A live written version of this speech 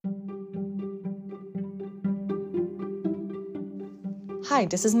Hi,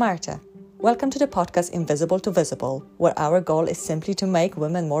 this is Marta. Welcome to the podcast Invisible to Visible, where our goal is simply to make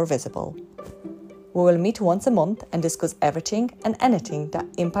women more visible. We will meet once a month and discuss everything and anything that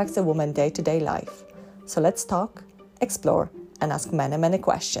impacts a woman's day-to-day life. So let's talk, explore, and ask many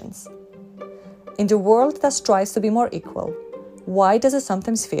questions. In the world that strives to be more equal, why does it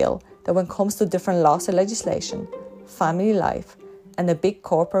sometimes feel that when it comes to different laws and legislation, family life, and the big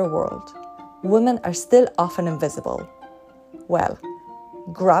corporate world, women are still often invisible? Well,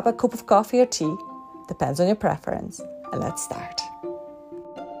 grab a cup of coffee or tea, depends on your preference, and let's start.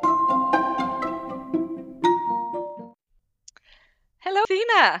 Hello,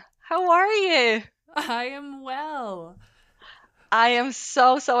 Tina. How are you? I am well. I am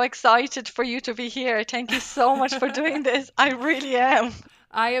so excited for you to be here. Thank you so much for doing this. I really am.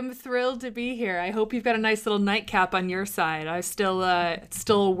 I am thrilled to be here. I hope you've got a nice little nightcap on your side. It's still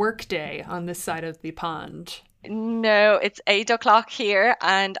a work day on this side of the pond. No, it's 8 o'clock here,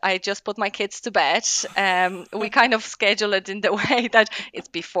 and I just put my kids to bed. We kind of schedule it in the way that it's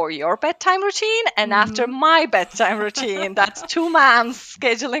before your bedtime routine and after my bedtime routine. That's two moms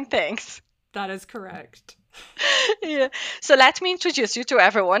scheduling things. That is correct. Yeah. So let me introduce you to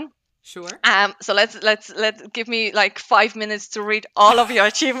everyone. Sure. So let's give me like 5 minutes to read all of your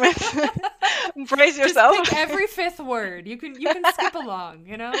achievements. Brace yourself. Just pick every fifth word. You can skip along,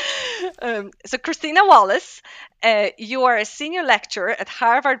 you know? So Christina Wallace, you are a senior lecturer at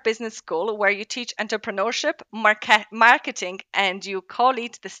Harvard Business School, where you teach entrepreneurship, marketing, and you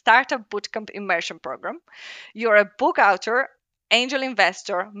co-lead the Startup Bootcamp Immersion Program. You're a book author, angel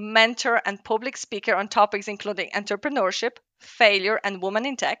investor, mentor, and public speaker on topics including entrepreneurship, failure, and women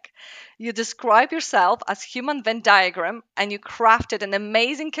in tech. You describe yourself as human Venn diagram, and you crafted an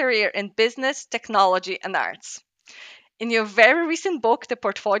amazing career in business, technology, and arts. In your very recent book, The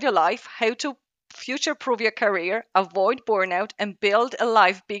Portfolio Life: How to Future-Proof Your Career, Avoid Burnout, and Build a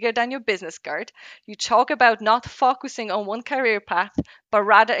Life Bigger Than Your Business Card, you talk about not focusing on one career path, but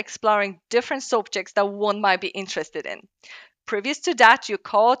rather exploring different subjects that one might be interested in. Previous to that, you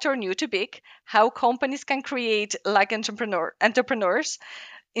co-authored New to Big: How Companies Can Create Like Entrepreneurs,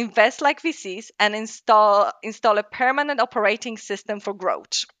 Invest Like VCs, and install a permanent operating system for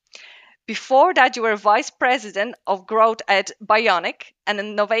growth. Before that, you were vice president of growth at Bionic, an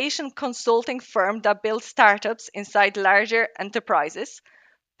innovation consulting firm that builds startups inside larger enterprises.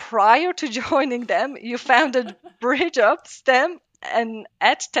 Prior to joining them, you founded Bridge Up STEM, an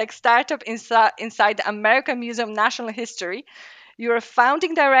edtech startup inside the American Museum of National History. You're a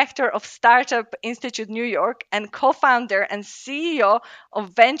founding director of Startup Institute New York and co-founder and CEO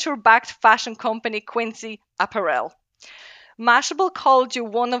of venture-backed fashion company Quincy Apparel. Mashable called you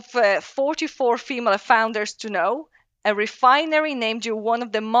one of 44 female founders to know. A refinery named you one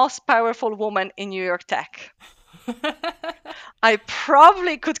of the most powerful women in New York tech. I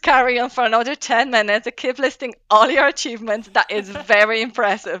probably could carry on for another 10 minutes to keep listing all your achievements. That is very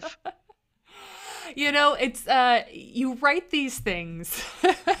impressive. You know, it's you write these things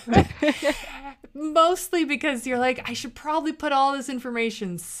mostly because you're like, I should probably put all this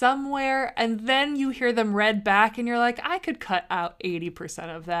information somewhere, and then you hear them read back and you're like, I could cut out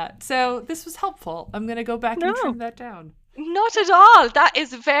 80% of that. So this was helpful. I'm going to go back and trim that down. Not at all. That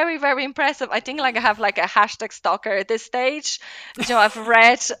is very impressive. I think like I have like a hashtag stalker at this stage. I've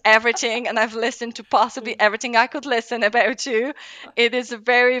read everything and I've listened to possibly everything I could listen about you. It is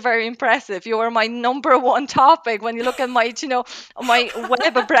very impressive. You are my number one topic when you look at my, my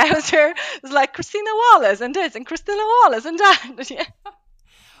web browser. It's like Christina Wallace and this and Christina Wallace and that. Yeah.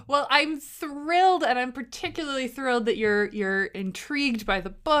 Well, I'm thrilled, and I'm particularly thrilled that you're intrigued by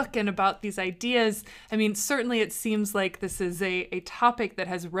the book and about these ideas. I mean, certainly it seems like this is a topic that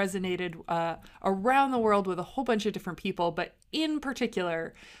has resonated around the world with a whole bunch of different people, but in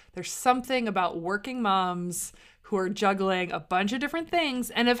particular, there's something about working moms who are juggling a bunch of different things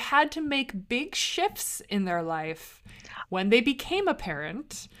and have had to make big shifts in their life when they became a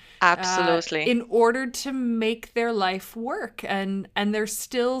parent. Absolutely. In order to make their life work. And there's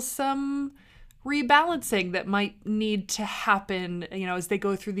still some rebalancing that might need to happen, as they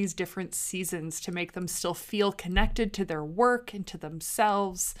go through these different seasons to make them still feel connected to their work and to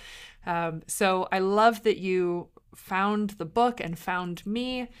themselves. So I love that you found the book and found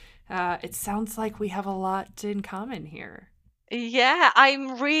me. It sounds like we have a lot in common here. Yeah,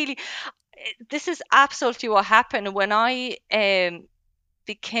 this is absolutely what happened when I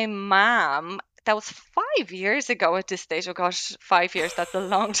became mom. That was 5 years ago at this stage. Oh gosh, 5 years, that's a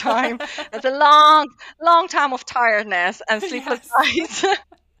long time. That's a long time of tiredness and sleepless nights.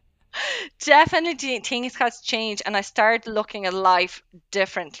 Definitely things has changed and I started looking at life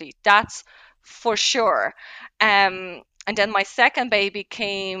differently. That's for sure. And then my second baby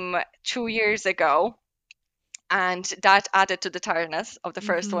came 2 years ago, and that added to the tiredness of the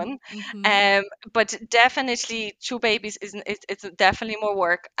first Mm-hmm. one. Mm-hmm. Um, but definitely, two babies it's definitely more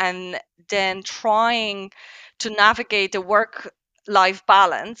work, and then trying to navigate the work life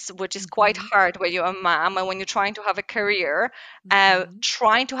balance, which is quite Mm-hmm. hard when you're a mom and when you're trying to have a career, Mm-hmm.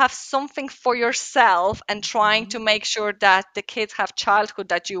 trying to have something for yourself and trying Mm-hmm. to make sure that the kids have childhood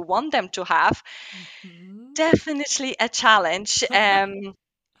that you want them to have. Mm-hmm. Definitely a challenge.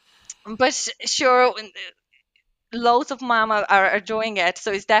 But sure, loads of mom are doing it,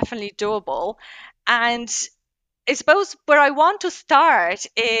 so it's definitely doable. And I suppose where I want to start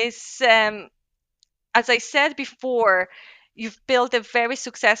is, as I said before, you've built a very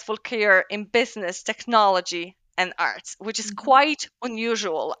successful career in business, technology, and arts, which is Mm-hmm. quite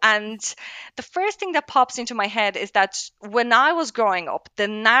unusual. And the first thing that pops into my head is that when I was growing up, the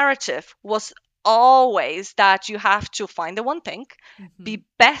narrative was always that you have to find the one thing, Mm-hmm. be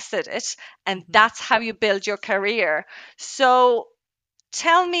best at it, and Mm-hmm. that's how you build your career. So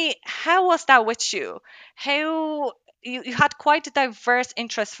tell me, how was that with you? How you had quite a diverse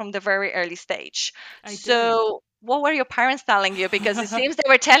interest from the very early stage. I did. So what were your parents telling you? Because it seems they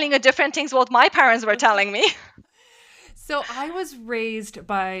were telling you different things what my parents were telling me. So I was raised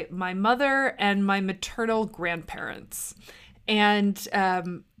by my mother and my maternal grandparents, and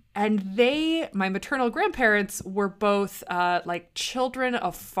my maternal grandparents were both like children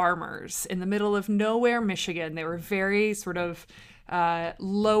of farmers in the middle of nowhere, Michigan. They were very sort of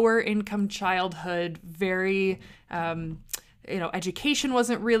lower income childhood, very. Education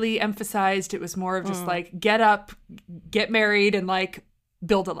wasn't really emphasized. It was more of just Mm, like get up, get married, and like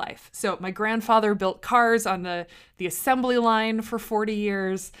build a life. So my grandfather built cars on the assembly line for 40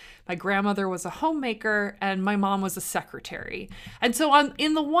 years. My grandmother was a homemaker and my mom was a secretary. And so on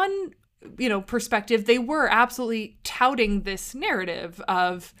in the one, perspective, they were absolutely touting this narrative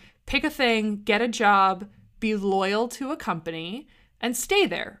of pick a thing, get a job, be loyal to a company and stay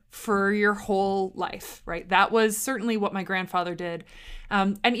there for your whole life, right? That was certainly what my grandfather did.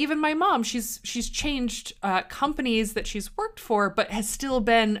 And even my mom, she's changed companies that she's worked for, but has still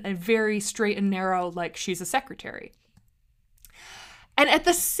been a very straight and narrow, like she's a secretary. And at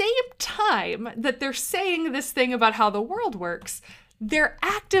the same time that they're saying this thing about how the world works, they're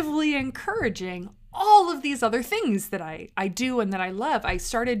actively encouraging all of these other things that I do and that I love. I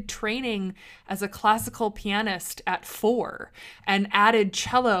started training as a classical pianist at 4 and added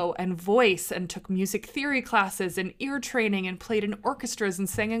cello and voice and took music theory classes and ear training and played in orchestras and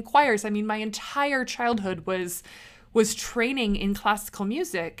sang in choirs. I mean, my entire childhood was training in classical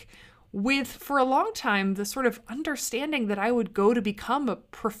music with, for a long time, the sort of understanding that I would go to become a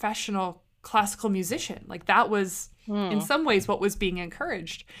professional classical musician. Like that was, in mm. some ways, what was being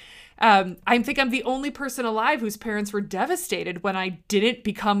encouraged. I think I'm the only person alive whose parents were devastated when I didn't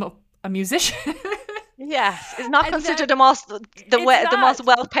become a musician. Yes, it's not And then considered it's the most not.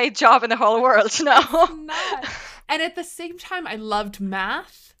 well paid job in the whole world. It's No. not. And at the same time, I loved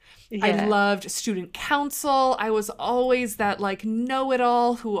math. I Yeah. loved student council. I was always that like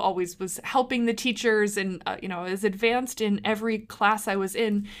know-it-all who always was helping the teachers and was advanced in every class I was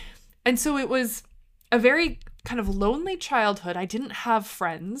in. And so it was a very kind of lonely childhood. I didn't have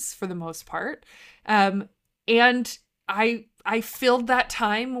friends for the most part. And I filled that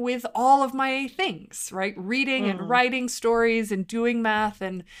time with all of my things, right? Reading and Mm, writing stories and doing math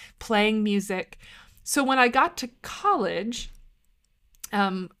and playing music. So when I got to college,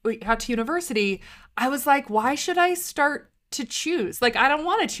 we got to university, I was like, why should I start to choose? Like, I don't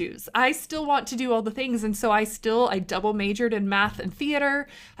want to choose. I still want to do all the things. And so I double majored in math and theater.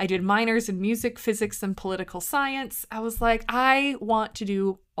 I did minors in music, physics, and political science. I was like, I want to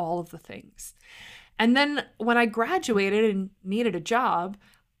do all of the things. And then when I graduated and needed a job,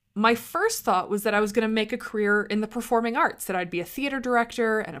 my first thought was that I was going to make a career in the performing arts, that I'd be a theater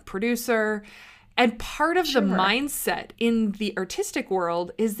director and a producer. And part of the sure. mindset in the artistic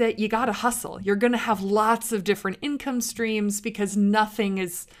world is that you got to hustle. You're going to have lots of different income streams because nothing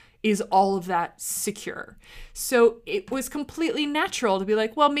is all of that secure. So it was completely natural to be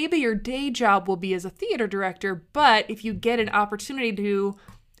like, well, maybe your day job will be as a theater director, but if you get an opportunity to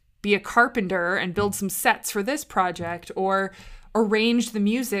be a carpenter and build some sets for this project, or arrange the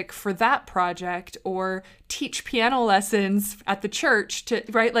music for that project, or teach piano lessons at the church to,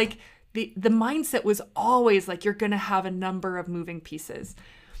 right? Like the mindset was always like, you're going to have a number of moving pieces.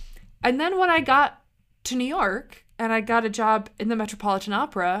 And then when I got to New York and I got a job in the Metropolitan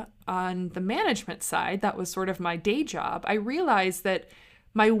Opera on the management side, that was sort of my day job, I realized that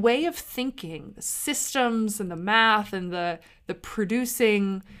my way of thinking, the systems and the math and the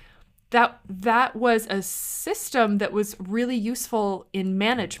producing, that was a system that was really useful in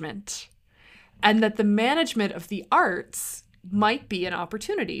management, and that the management of the arts might be an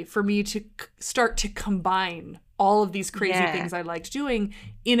opportunity for me to start to combine all of these crazy things I liked doing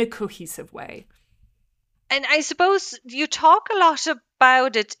in a cohesive way. And I suppose you talk a lot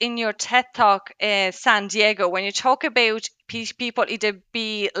about it in your TED Talk, San Diego, when you talk about people either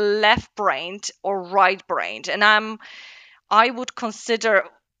be left-brained or right-brained. And I would consider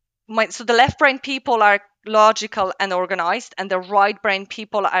so the left brain people are logical and organized, and the right brain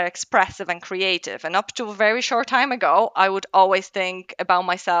people are expressive and creative. And up to a very short time ago, I would always think about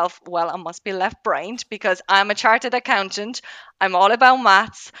myself, well, I must be left brained because I'm a chartered accountant. I'm all about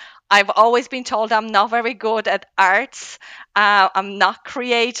maths. I've always been told I'm not very good at arts. I'm not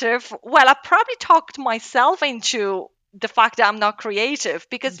creative. Well, I probably talked myself into the fact that I'm not creative,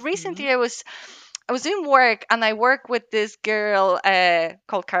 because recently I was doing work, and I work with this girl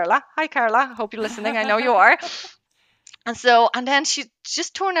called Carla. Hi, Carla. Hope you're listening. I know you are. And then she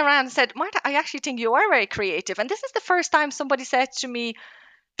just turned around and said, Marta, I actually think you are very creative. And this is the first time somebody said to me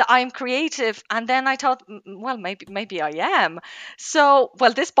that I'm creative. And then I thought, well, maybe I am. So,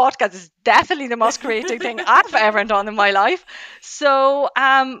 well, this podcast is definitely the most creative thing I've ever done in my life. So,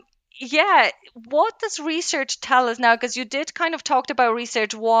 yeah, what does research tell us now? Because you did kind of talked about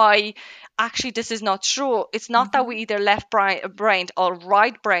research, why actually this is not true. It's not that we either brained or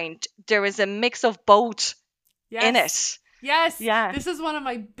right brained. There is a mix of both in it. Yes. Yeah. This is one of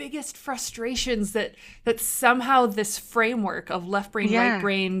my biggest frustrations, that somehow this framework of left brain, right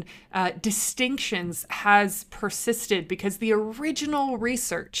brain distinctions has persisted, because the original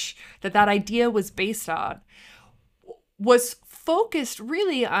research that idea was based on was focused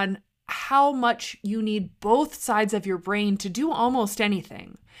really on how much you need both sides of your brain to do almost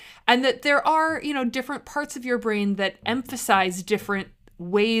anything. And that there are, different parts of your brain that emphasize different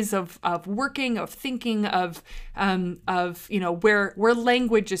ways of working, of thinking, of where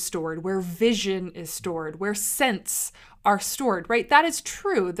language is stored, where vision is stored, where sense are stored, right? That is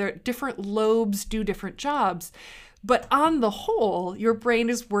true. There different lobes do different jobs, but on the whole, your brain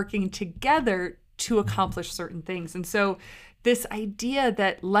is working together to accomplish certain things. And so this idea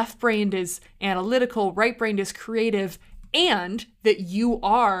that left-brained is analytical, right-brained is creative, and that you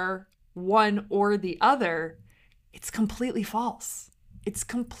are one or the other, it's completely false. It's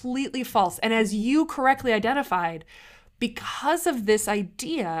completely false. And as you correctly identified, because of this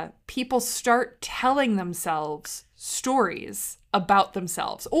idea, people start telling themselves stories about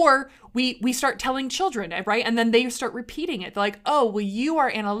themselves. Or we start telling children, right? And then they start repeating it. They're like, oh, well, you are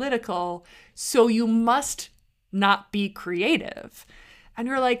analytical, so you must not be creative. And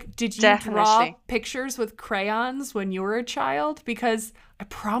you're like, did you draw pictures with crayons when you were a child? Because I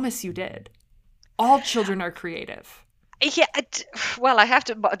promise you did. All children are creative. Yeah, well, I have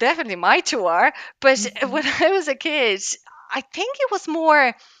to, definitely my two are. But when I was a kid, I think it was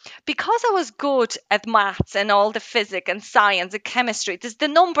more because I was good at maths and all the physics and science and chemistry. The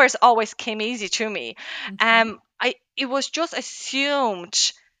numbers always came easy to me. It was just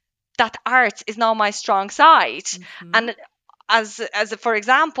assumed that art is not my strong side. And as for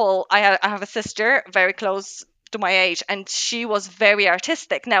example, I have a sister very close to my age, and she was very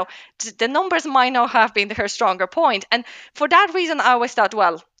artistic. Now, the numbers might not have been her stronger point, and for that reason, I always thought,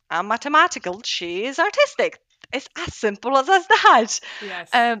 well, I'm mathematical, she is artistic. It's as simple as that. Yes.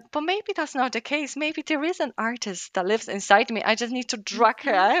 But maybe that's not the case. Maybe there is an artist that lives inside me. I just need to drag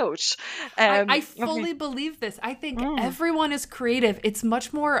her out. I fully believe this. I think everyone is creative. It's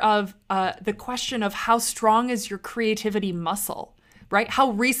much more of the question of how strong is your creativity muscle, right? How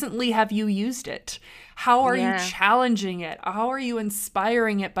recently have you used it? How are you challenging it? How are you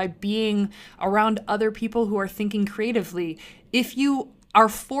inspiring it by being around other people who are thinking creatively? If you are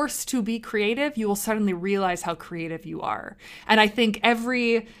forced to be creative, you will suddenly realize how creative you are. And I think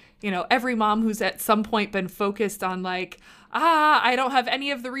every mom who's at some point been focused on like, I don't have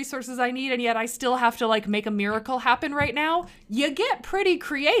any of the resources I need, and yet I still have to like make a miracle happen right now, you get pretty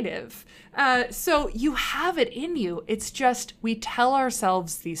creative. So you have it in you. It's just we tell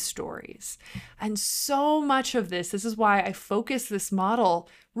ourselves these stories. And so much of this is why I focus this model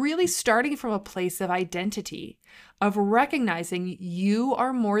really starting from a place of identity, of recognizing you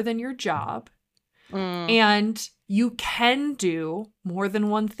are more than your job and you can do more than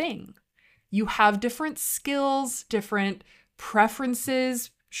one thing. You have different skills, different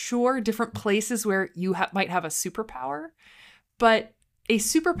preferences, sure, different places where you might have a superpower, but a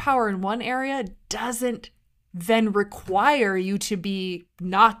superpower in one area doesn't then require you to be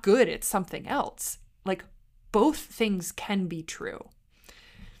not good at something else. Like both things can be true.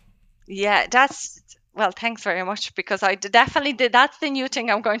 Yeah, that's Well, thanks very much, because I definitely did. That's the new thing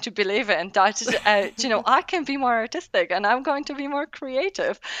I'm going to believe in. That I can be more artistic, and I'm going to be more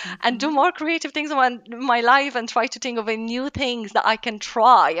creative, and do more creative things in my life, and try to think of new things that I can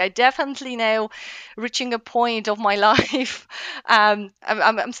try. I definitely now reaching a point of my life. I'm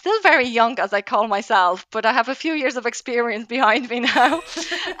still very young, as I call myself, but I have a few years of experience behind me now,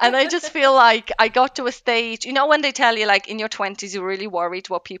 and I just feel like I got to a stage. When they tell you, like, in your 20s you're really worried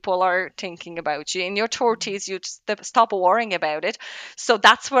what people are thinking about you, in your 30s you just stop worrying about it. So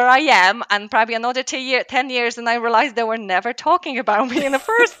that's where I am, and probably another 10 years and I realize they were never talking about me in the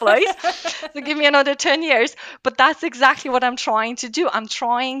first place. So give me another 10 years. But that's exactly what I'm trying to do. I'm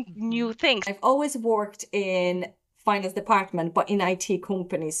trying new things. I've always worked in finance department, but in IT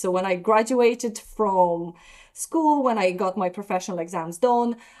companies. So when I graduated from school, when I got my professional exams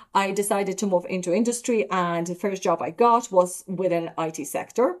done, I decided to move into industry, and the first job I got was within IT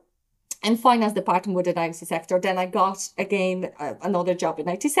sector and finance department within IT sector. Then I got again another job in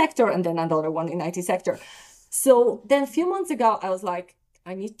IT sector, and then another one in IT sector. So then a few months ago, I was like,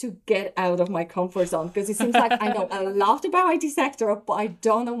 I need to get out of my comfort zone, because it seems like I know a lot about IT sector, but I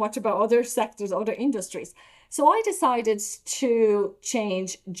don't know much about other sectors, other industries. So I decided to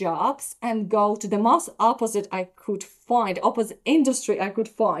change jobs and go to the most opposite I could find, opposite industry I could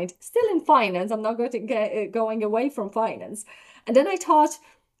find, still in finance. I'm not going to going away from finance. And then I thought,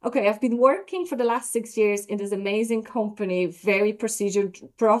 okay, I've been working for the last 6 years in this amazing company, very procedure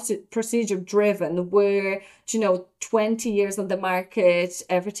driven, where, 20 years on the market,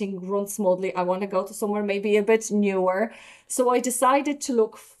 everything runs smoothly. I want to go to somewhere maybe a bit newer. So I decided to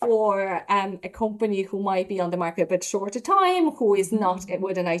look for a company who might be on the market a bit shorter time, who is not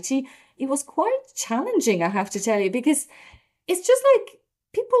within IT. It was quite challenging, I have to tell you, because it's just like,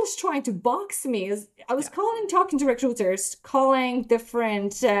 people is trying to box me. I was talking to recruiters, calling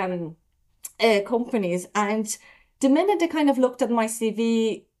different companies, and the minute they kind of looked at my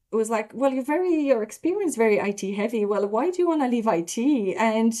CV, it was like, well, your experience very IT heavy. Well, why do you want to leave IT?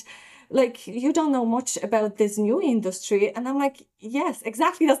 And like, you don't know much about this new industry. And I'm like, yes,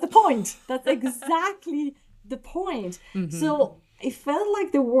 exactly. That's the point. That's exactly the point. So it felt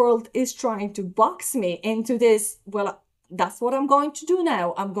like the world is trying to box me into this. Well, that's what I'm going to do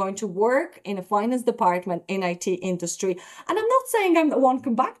now. I'm going to work in a finance department in IT industry. And I'm not saying I won't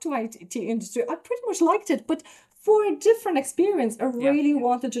come back to IT industry. I pretty much liked it, but for a different experience, I really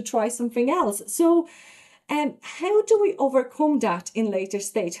wanted to try something else. So how do we overcome that in later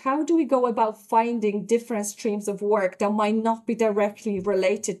stage? How do we go about finding different streams of work that might not be directly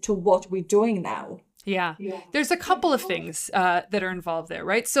related to what we're doing now? Yeah. There's a couple of things that are involved there,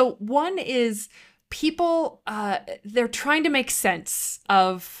 right? So one is people, they're trying to make sense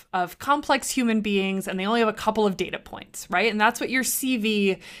of complex human beings, and they only have a couple of data points, right? And that's what your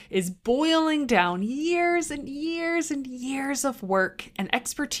CV is boiling down years and years and years of work and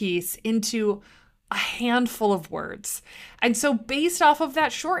expertise into a handful of words. And so based off of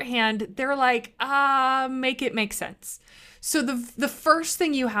that shorthand, they're like, make it make sense. So the first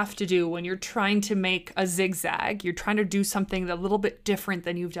thing you have to do when you're trying to make a zigzag, you're trying to do something a little bit different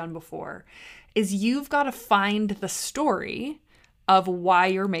than you've done before, is you've got to find the story of why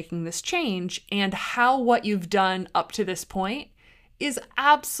you're making this change and how what you've done up to this point is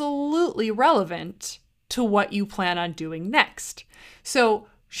absolutely relevant to what you plan on doing next. So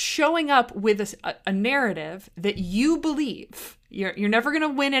showing up with a narrative that you believe. You're never going to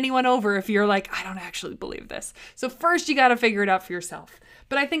win anyone over if you're like, I don't actually believe this. So first you got to figure it out for yourself.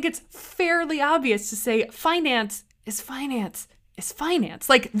 But I think it's fairly obvious to say finance is finance is finance.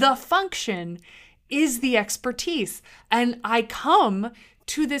 Like, the function is the expertise. And I come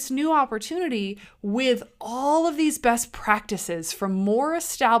to this new opportunity with all of these best practices from more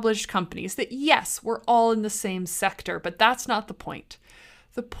established companies that, yes, we're all in the same sector, but that's not the point.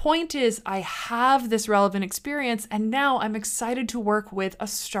 The point is I have this relevant experience, and now I'm excited to work with a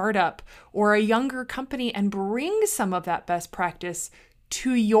startup or a younger company and bring some of that best practice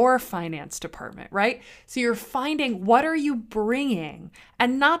to your finance department, right? So you're finding, what are you bringing?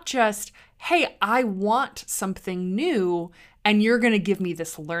 And not just, hey, I want something new and you're going to give me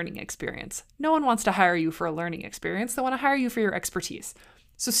this learning experience. No one wants to hire you for a learning experience. They want to hire you for your expertise.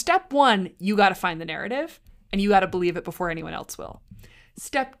 So step one, you got to find the narrative and you got to believe it before anyone else will.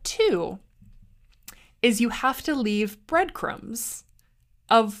 Step two is you have to leave breadcrumbs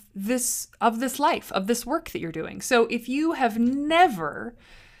of this life, of this work that you're doing. So if you have never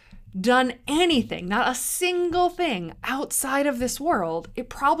done anything, not a single thing outside of this world, it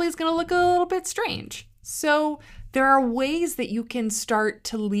probably is going to look a little bit strange. So there are ways that you can start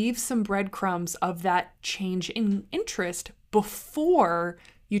to leave some breadcrumbs of that change in interest before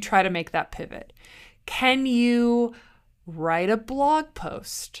you try to make that pivot. Can you write a blog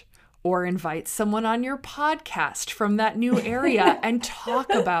post or invite someone on your podcast from that new area and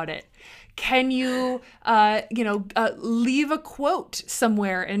talk about it? Can you, leave a quote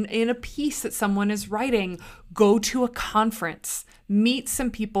somewhere in a piece that someone is writing? Go to a conference, meet some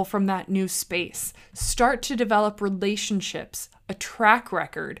people from that new space, start to develop relationships, a track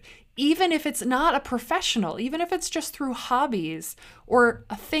record, even if it's not a professional, even if it's just through hobbies or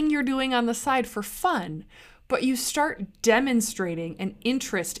a thing you're doing on the side for fun. But you start demonstrating an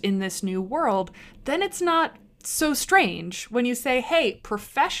interest in this new world, then it's not so strange when you say, hey,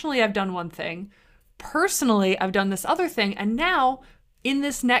 professionally, I've done one thing. Personally, I've done this other thing. And now in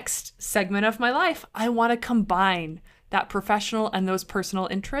this next segment of my life, I want to combine that professional and those personal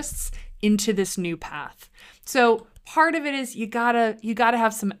interests into this new path. So part of it is you gotta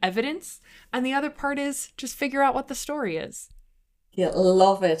have some evidence. And the other part is just figure out what the story is. Yeah,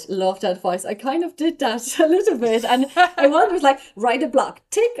 love it. Love that advice. I kind of did that a little bit. And I was like, write a blog.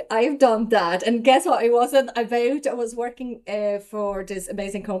 Tick, I've done that. And guess what? It wasn't about, I was working for this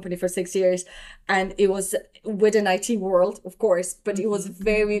amazing company for 6 years. And it was within IT world, of course, but it was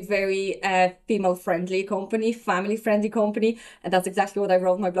very, very female-friendly company, family-friendly company. And that's exactly what I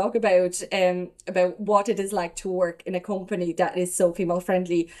wrote my blog about what it is like to work in a company that is so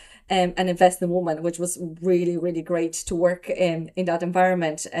female-friendly. And invest in women, which was really, really great to work in that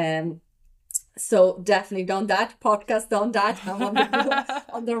environment. So definitely done that. Podcast done that. I'm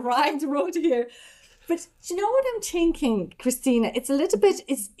on the right road here. But you know what I'm thinking, Christina? It's a little bit,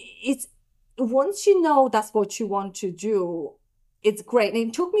 it's once you know that's what you want to do, it's great. And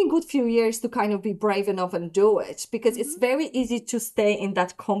it took me a good few years to kind of be brave enough and do it, because it's very easy to stay in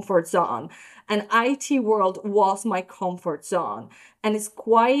that comfort zone. And IT world was my comfort zone. And it's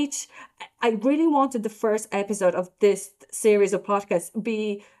quite, I really wanted the first episode of this series of podcasts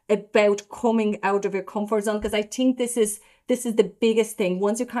be about coming out of your comfort zone, because I think this is the biggest thing.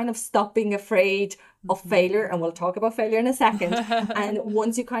 Once you kind of stop being afraid of failure, and we'll talk about failure in a second, and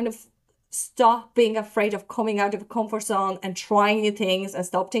once you kind of stop being afraid of coming out of a comfort zone and trying new things, and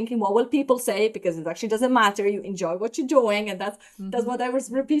stop thinking, what will people say? Because it actually doesn't matter. You enjoy what you're doing. And that's what I was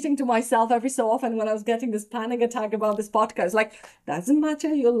repeating to myself every so often when I was getting this panic attack about this podcast. Like, doesn't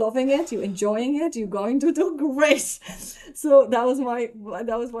matter. You're loving it. You're enjoying it. You're going to do great. So that was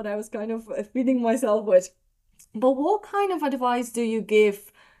what I was kind of feeding myself with. But what kind of advice do you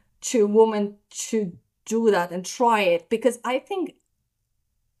give to women to do that and try it? Because I think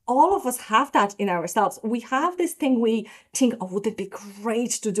all of us have that in ourselves. We have this thing, we think, oh, would it be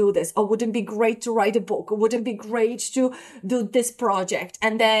great to do this? Or would it be great to write a book? Or would it be great to do this project?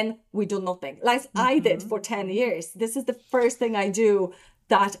 And then we do nothing. Like I did for 10 years. This is the first thing I do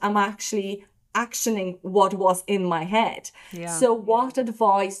that I'm actually actioning what was in my head. Yeah. So what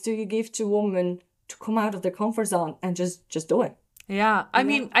advice do you give to women to come out of their comfort zone and just do it? Yeah. I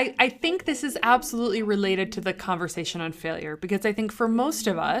mean, I think this is absolutely related to the conversation on failure, because I think for most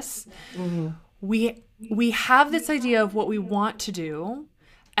of us, we have this idea of what we want to do,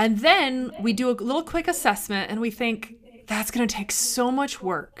 and then we do a little quick assessment and we think that's going to take so much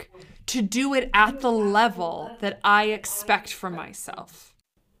work to do it at the level that I expect from myself.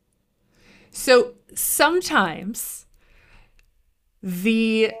 So sometimes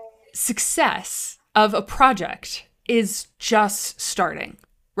the success of a project is just starting,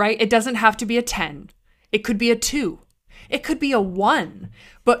 right? It doesn't have to be a 10. It could be a 2. It could be a 1.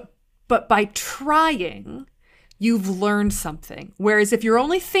 But by trying, you've learned something. Whereas if you're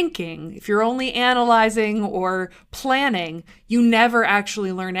only thinking, if you're only analyzing or planning, you never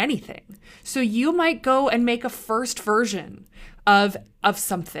actually learn anything. So you might go and make a first version of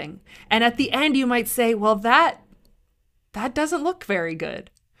something. And at the end, you might say, well, that doesn't look very good.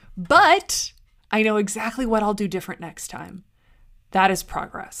 But I know exactly what I'll do different next time. That is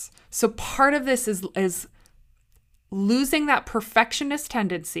progress. So part of this is losing that perfectionist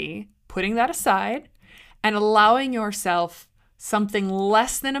tendency, putting that aside, and allowing yourself something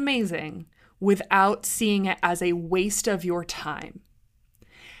less than amazing without seeing it as a waste of your time.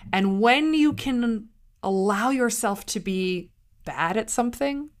 And when you can allow yourself to be bad at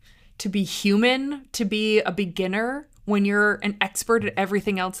something, to be human, to be a beginner when you're an expert at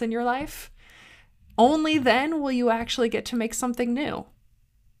everything else in your life, only then will you actually get to make something new.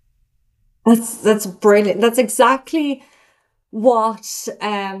 That's brilliant. That's exactly what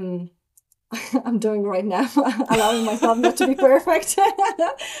I'm doing right now, allowing myself not to be perfect.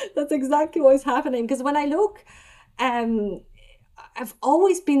 That's exactly what's happening. Because when I look, I've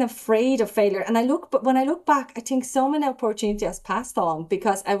always been afraid of failure. And but when I look back, I think so many opportunities passed on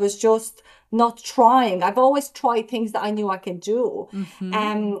because I was just not trying. I've always tried things that I knew I could do.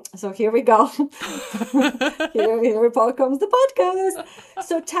 So here we go. here comes the podcast.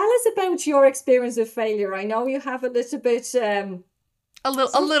 So tell us about your experience with failure. I know you have a little bit, a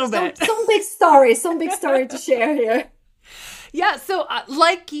little bit, some big story to share here. Yeah, so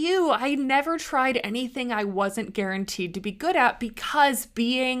like you, I never tried anything I wasn't guaranteed to be good at because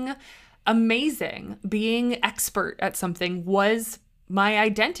being amazing, being expert at something was my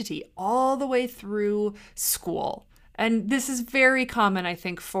identity all the way through school. And this is very common, I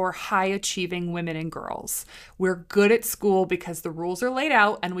think, for high achieving women and girls. We're good at school because the rules are laid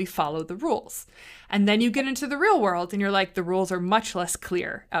out and we follow the rules. And then you get into the real world and you're like, the rules are much less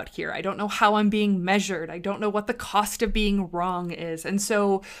clear out here. I don't know how I'm being measured. I don't know what the cost of being wrong is. And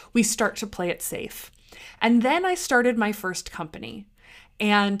so we start to play it safe. And then I started my first company.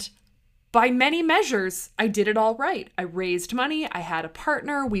 And by many measures, I did it all right. I raised money. I had a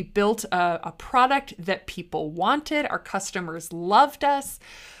partner. We built a product that people wanted. Our customers loved us.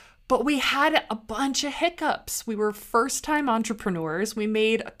 But we had a bunch of hiccups. We were first-time entrepreneurs. We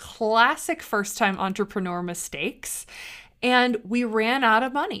made classic first-time entrepreneur mistakes. And we ran out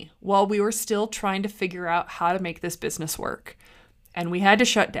of money while we were still trying to figure out how to make this business work. And we had to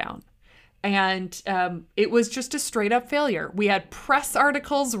shut down. And it was just a straight up failure. We had press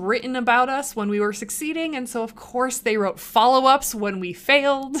articles written about us when we were succeeding. And so, of course, they wrote follow-ups when we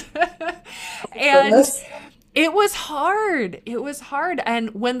failed. And it was hard. It was hard.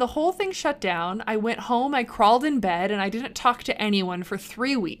 And when the whole thing shut down, I went home, I crawled in bed, and I didn't talk to anyone for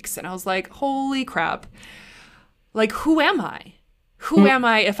 3 weeks. And I was like, holy crap. Like, who am I? Who am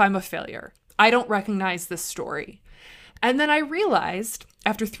I if I'm a failure? I don't recognize this story. And then I realized,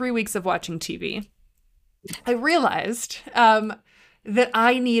 after 3 weeks of watching TV, I realized that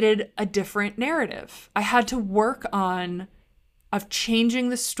I needed a different narrative. I had to work on changing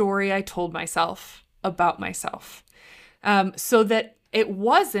the story I told myself about myself, so that it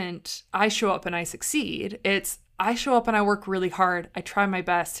wasn't I show up and I succeed. It's I show up and I work really hard. I try my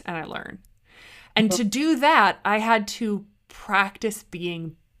best and I learn. And to do that, I had to practice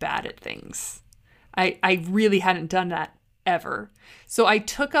being bad at things. I really hadn't done that ever. So I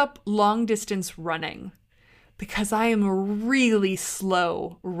took up long distance running because I am a really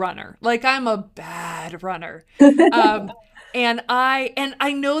slow runner. Like, I'm a bad runner. And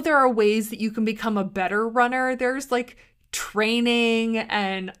I know there are ways that you can become a better runner. There's like training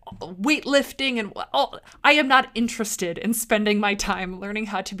and weightlifting and I am not interested in spending my time learning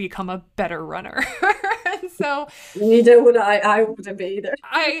how to become a better runner. And so neither would I wouldn't be either.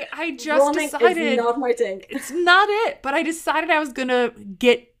 I just Running decided is not my thing. It's not it, but I decided I was gonna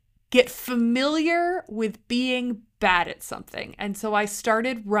get familiar with being bad at something. And so I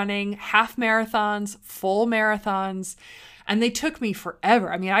started running half marathons, full marathons. And they took me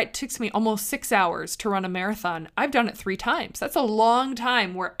forever. I mean, it took me almost 6 hours to run a marathon. I've done it 3 times. That's a long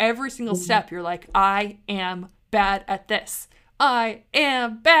time where every single step you're like, I am bad at this. I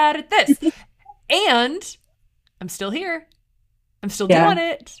am bad at this. And I'm still here. I'm still doing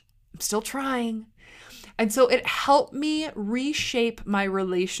it. I'm still trying. And so it helped me reshape my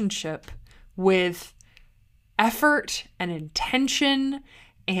relationship with effort and intention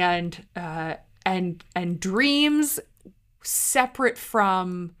and dreams, separate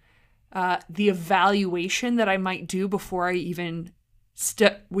from the evaluation that I might do before I even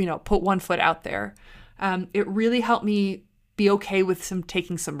put one foot out there. It really helped me be okay with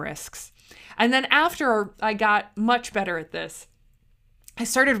taking some risks. And then after I got much better at this, I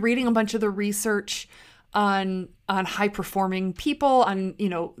started reading a bunch of the research on high performing people, on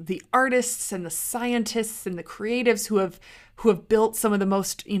the artists and the scientists and the creatives who have built some of the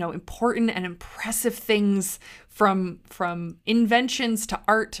most important and impressive things from inventions to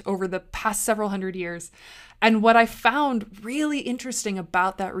art over the past several hundred years. And what I found really interesting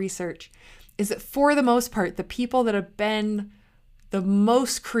about that research is that for the most part, the people that have been the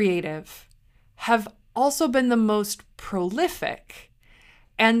most creative have also been the most prolific.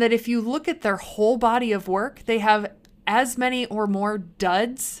 And that if you look at their whole body of work, they have as many or more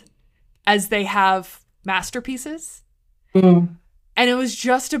duds as they have masterpieces. And it was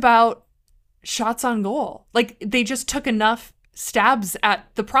just about shots on goal. Like, they just took enough stabs at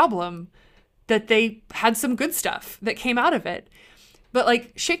the problem that they had some good stuff that came out of it. But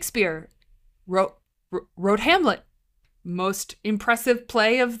like Shakespeare wrote Hamlet, most impressive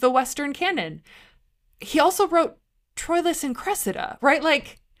play of the Western canon. He also wrote Troilus and Cressida, right?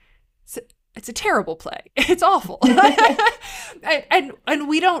 Like, it's a terrible play. It's awful. and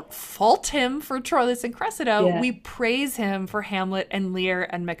we don't fault him for Troilus and Cressida. Yeah. We praise him for Hamlet and Lear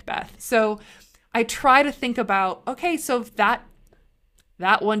and Macbeth. So I try to think about, okay, so if that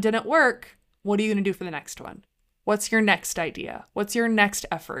one didn't work, what are you going to do for the next one? What's your next idea? What's your next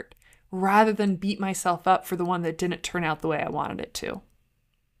effort? Rather than beat myself up for the one that didn't turn out the way I wanted it to.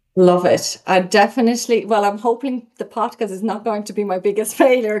 Love it. I definitely, well, I'm hoping the podcast is not going to be my biggest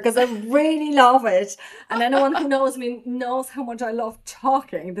failure because I really love it. And anyone who knows me knows how much I love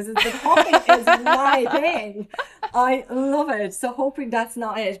talking. The talking is my thing. I love it. So hoping that's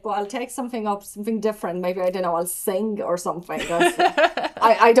not it, but I'll take something up, something different. Maybe, I don't know, I'll sing or something.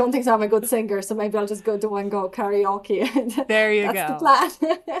 I don't think I'm a good singer, so maybe I'll just go karaoke. There you that's go. That's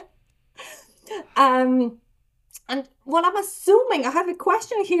the plan. And well, I'm assuming, I have a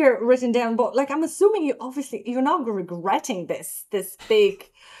question here written down, but like, I'm assuming you're not regretting this big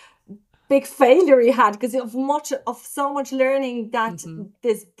failure you had because of so much learning that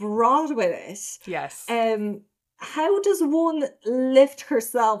this brought with it. Yes. How does one lift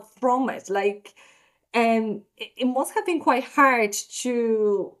herself from it? Like, it must have been quite hard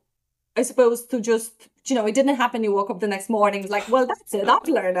to, I suppose, to just, it didn't happen. You woke up the next morning, like, well, that's it. I've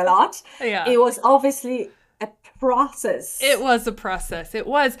learned a lot. Yeah. It was obviously a process. It was a process. It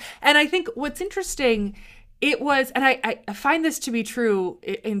was. And I think what's interesting, it was, and I find this to be true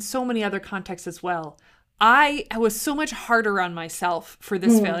in so many other contexts as well. I was so much harder on myself for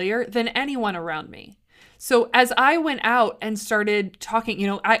this failure than anyone around me. So as I went out and started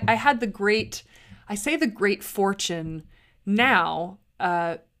talking, I had the great fortune now,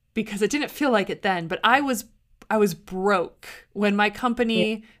 because it didn't feel like it then, but I was broke when my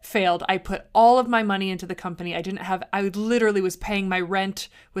company failed. I put all of my money into the company. I literally was paying my rent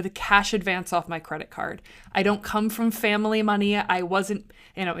with a cash advance off my credit card. I don't come from family money. I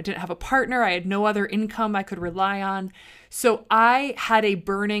didn't have a partner. I had no other income I could rely on. So I had a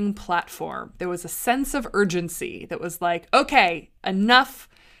burning platform. There was a sense of urgency that was like, okay, enough,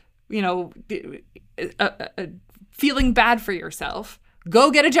 feeling bad for yourself.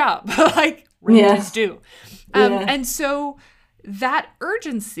 Go get a job. Like, rangers do. And so that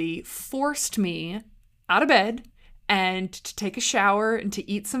urgency forced me out of bed and to take a shower and to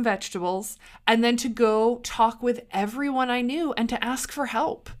eat some vegetables and then to go talk with everyone I knew and to ask for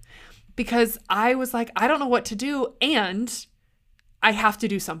help because I was like, I don't know what to do and I have to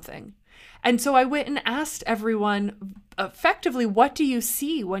do something. And so I went and asked everyone effectively, what do you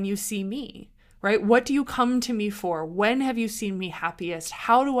see when you see me? Right? What do you come to me for? When have you seen me happiest?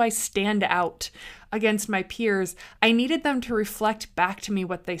 How do I stand out against my peers? I needed them to reflect back to me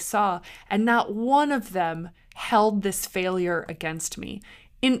what they saw, and not one of them held this failure against me.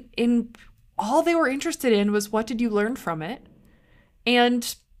 In all they were interested in was, what did you learn from it?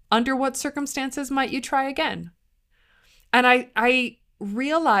 And under what circumstances might you try again? And I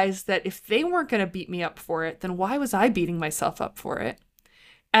realized that if they weren't going to beat me up for it, then why was I beating myself up for it?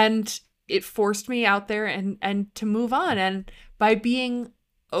 And it forced me out there and to move on. And by being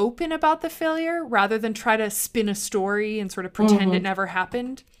open about the failure rather than try to spin a story and sort of pretend it never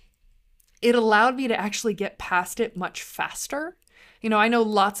happened, it allowed me to actually get past it much faster. I know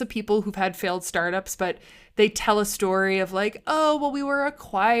lots of people who've had failed startups, but they tell a story of like, oh, well, we were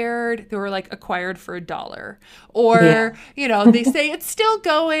acquired. They were like acquired for $1. Or, they say it's still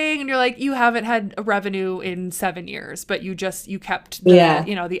going. And you're like, you haven't had a revenue in 7 years, but you kept the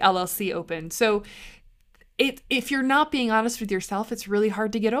LLC open. So if you're not being honest with yourself, it's really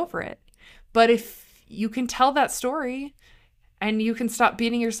hard to get over it. But if you can tell that story and you can stop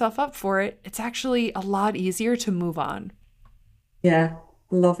beating yourself up for it, it's actually a lot easier to move on. Yeah,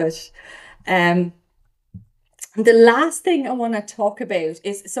 love it. The last thing I want to talk about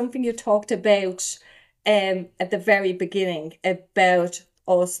is something you talked about at the very beginning about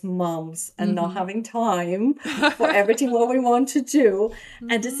us moms and not having time for everything what we want to do.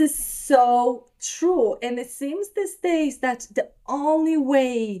 And this is so true. And it seems these days that the only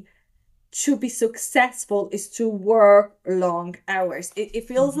way to be successful is to work long hours. It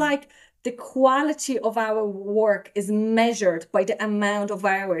feels like the quality of our work is measured by the amount of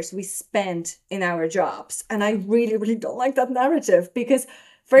hours we spend in our jobs. And I really, really don't like that narrative because,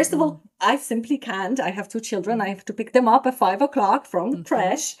 first of all, I simply can't. I have 2 children. I have to pick them up at 5 o'clock from the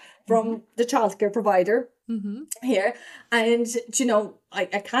creche, from the childcare provider here. And, I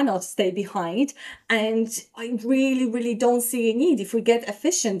cannot stay behind. And I really, really don't see a need. If we get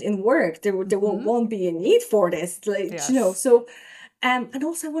efficient in work, there won't be a need for this. So... and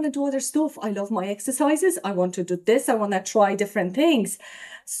also I want to do other stuff. I love my exercises. I want to do this. I want to try different things.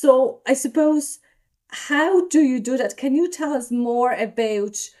 So I suppose, how do you do that? Can you tell us more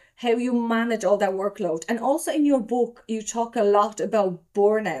about how you manage all that workload. And also in your book, you talk a lot about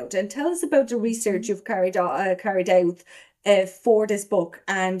burnout. And tell us about the research you've carried out for this book,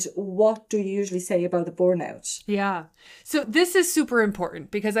 and what do you usually say about the burnout? Yeah. So this is super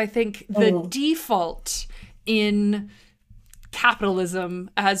important because I think the default in capitalism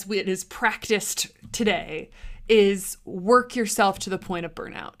as it is practiced today is work yourself to the point of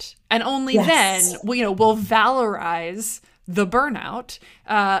burnout. And only then, we'll valorize the burnout,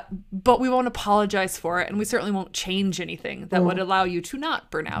 but we won't apologize for it. And we certainly won't change anything that would allow you to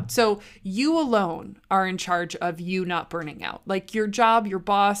not burn out. So you alone are in charge of you not burning out. Like your job, your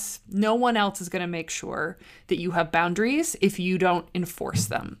boss, no one else is going to make sure that you have boundaries if you don't enforce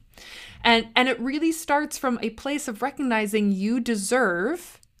them. And it really starts from a place of recognizing you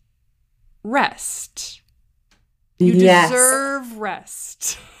deserve rest. You deserve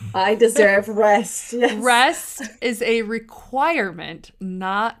rest. I deserve rest. Yes. Rest is a requirement,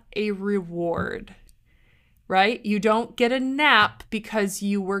 not a reward, right? You don't get a nap because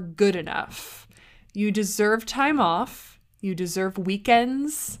you were good enough. You deserve time off. You deserve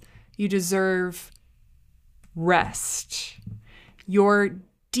weekends. You deserve rest. Your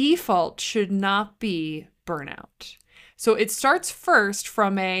default should not be burnout. So it starts first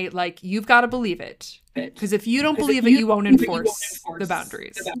from a, like, you've got to believe it. Because if you don't believe it, you won't enforce the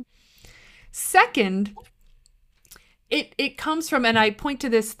boundaries. Second, it comes from, and I point to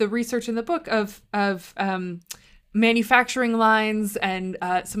this, the research in the book of manufacturing lines and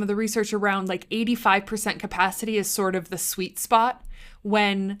some of the research around like 85% capacity is sort of the sweet spot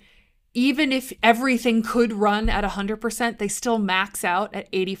when even if everything could run at 100%, they still max out at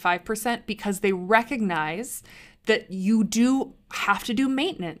 85% because they recognize that you do have to do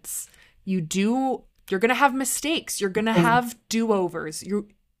maintenance. You're going to have mistakes. You're going to have do-overs.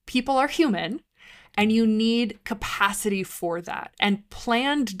 People are human, and you need capacity for that. And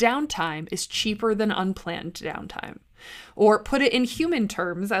planned downtime is cheaper than unplanned downtime. Or put it in human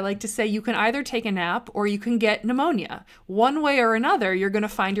terms, I like to say you can either take a nap or you can get pneumonia. One way or another, you're going to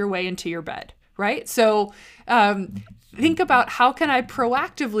find your way into your bed, right? So think about how can I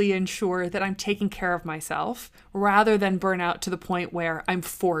proactively ensure that I'm taking care of myself rather than burn out to the point where I'm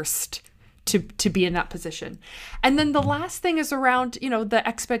forced to be in that position. And then the last thing is around, the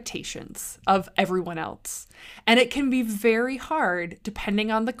expectations of everyone else. And it can be very hard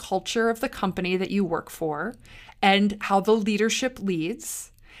depending on the culture of the company that you work for and how the leadership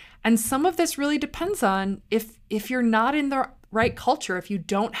leads. And some of this really depends on if you're not in the right culture, if you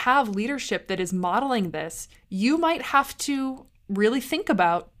don't have leadership that is modeling this, you might have to really think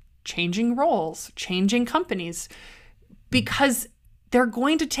about changing roles, changing companies, because they're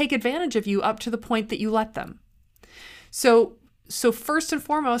going to take advantage of you up to the point that you let them. So first and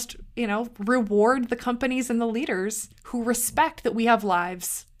foremost, reward the companies and the leaders who respect that we have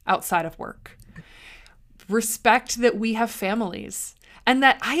lives outside of work. Respect that we have families. And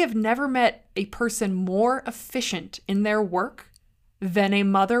that I have never met a person more efficient in their work than a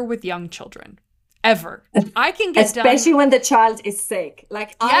mother with young children. Ever. I can get especially when the child is sick.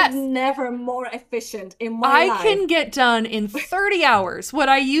 Like, yes. I'm never more efficient in my life. I can get done in 30 hours what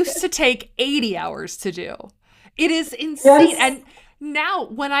I used to take 80 hours to do. It is insane. Yes. And now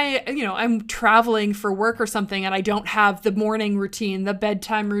when I'm traveling for work or something and I don't have the morning routine, the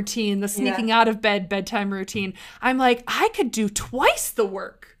bedtime routine, the sneaking out of bed bedtime routine, I'm like, I could do twice the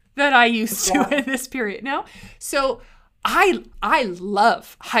work that I used to in this period. No? So I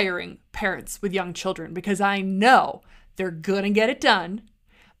love hiring parents with young children because I know they're going to get it done.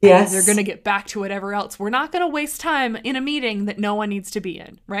 Yes. They're going to get back to whatever else. We're not going to waste time in a meeting that no one needs to be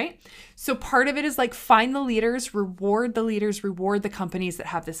in, right? So part of it is like find the leaders, reward the companies that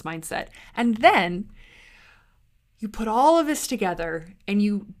have this mindset. And then you put all of this together and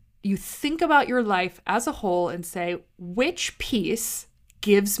you think about your life as a whole and say, which piece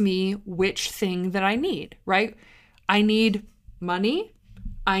gives me which thing that I need, right? I need money,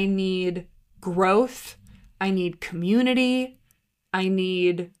 I need growth, I need community, I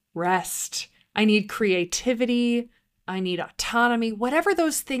need rest, I need creativity, I need autonomy, whatever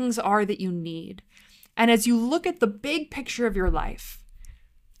those things are that you need. And as you look at the big picture of your life,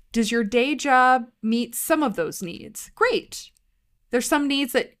 does your day job meet some of those needs? Great. There's some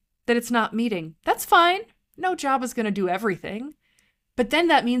needs that it's not meeting. That's fine. No job is going to do everything. But then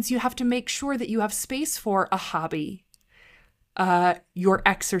that means you have to make sure that you have space for a hobby, your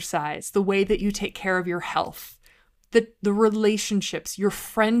exercise, the way that you take care of your health, the relationships, your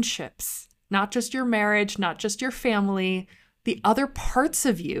friendships, not just your marriage, not just your family, the other parts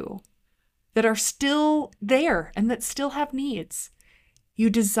of you that are still there and that still have needs. You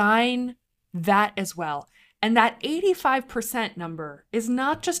design that as well. And that 85% number is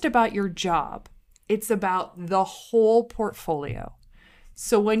not just about your job. It's about the whole portfolio.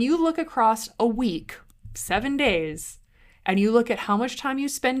 So when you look across a week, 7 days, and you look at how much time you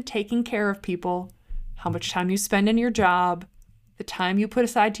spend taking care of people, how much time you spend in your job, the time you put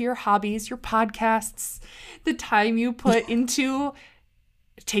aside to your hobbies, your podcasts, the time you put into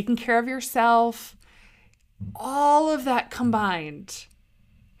taking care of yourself, all of that combined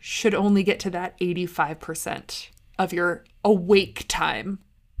should only get to that 85% of your awake time.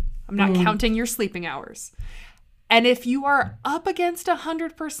 I'm not counting your sleeping hours. And if you are up against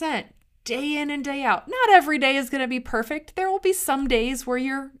 100% day in and day out, not every day is going to be perfect. There will be some days where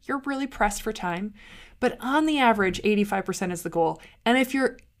you're really pressed for time. But on the average, 85% is the goal. And if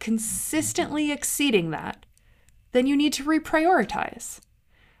you're consistently exceeding that, then you need to reprioritize.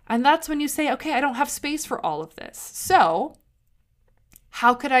 And that's when you say, okay, I don't have space for all of this. So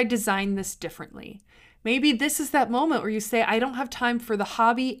how could I design this differently? Maybe this is that moment where you say, I don't have time for the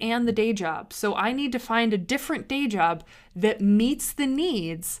hobby and the day job. So I need to find a different day job that meets the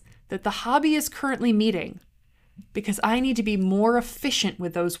needs that the hobby is currently meeting, because I need to be more efficient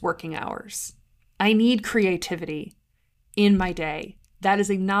with those working hours. I need creativity in my day. That is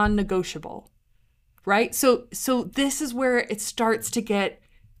a non-negotiable, right? So this is where it starts to get,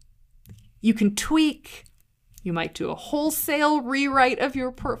 you can tweak, you might do a wholesale rewrite of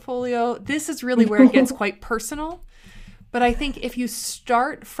your portfolio. This is really where it gets quite personal. But I think if you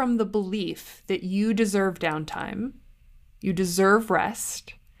start from the belief that you deserve downtime, you deserve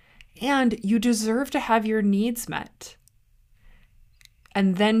rest, and you deserve to have your needs met,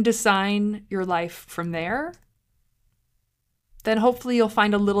 and then design your life from there, then hopefully you'll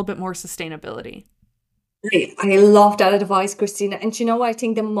find a little bit more sustainability. I love that advice, Christina. And you know, I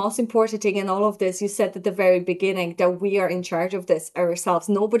think the most important thing in all of this, you said at the very beginning that we are in charge of this ourselves.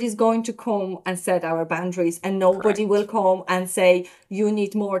 Nobody's going to come and set our boundaries, and nobody will come and say, you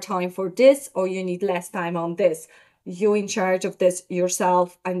need more time for this or you need less time on this. You're in charge of this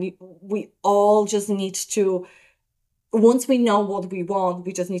yourself. And we all just need to, once we know what we want,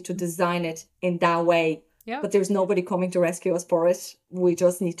 we just need to design it in that way. Yeah. But there's nobody coming to rescue us for it. We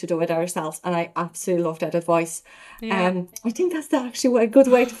just need to do it ourselves. And I absolutely love that advice. Yeah. I think that's actually a good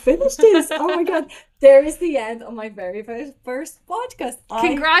way to finish this. Oh my God. There is the end of my very first podcast.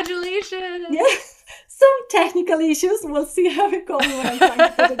 Congratulations. Yeah. Some technical issues. We'll see how it goes when I'm trying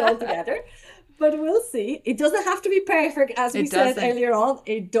to put it all together. But we'll see. It doesn't have to be perfect, as we said earlier on.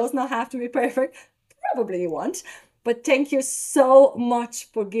 It does not have to be perfect. Probably you won't. But thank you so much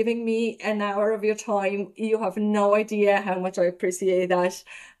for giving me an hour of your time. You have no idea how much I appreciate that.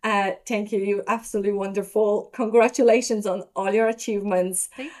 Thank you. You're absolutely wonderful. Congratulations on all your achievements.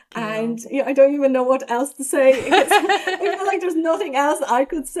 Thank you. And I don't even know what else to say. I feel like there's nothing else I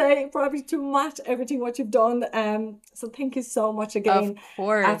could say probably to match everything what you've done. So thank you so much again. Of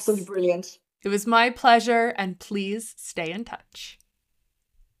course. Absolutely brilliant. It was my pleasure, and please stay in touch.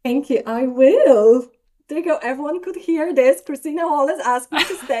 Thank you. I will. There you go. Everyone could hear this. Christina Wallace asked me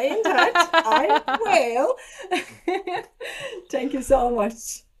to stay in touch. I will. Thank you so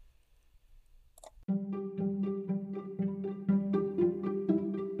much.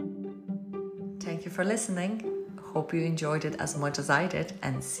 Thank you for listening. Hope you enjoyed it as much as I did,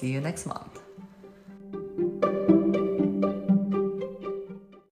 and see you next month.